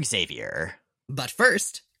hunt for Xavier. But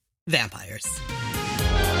first, vampires.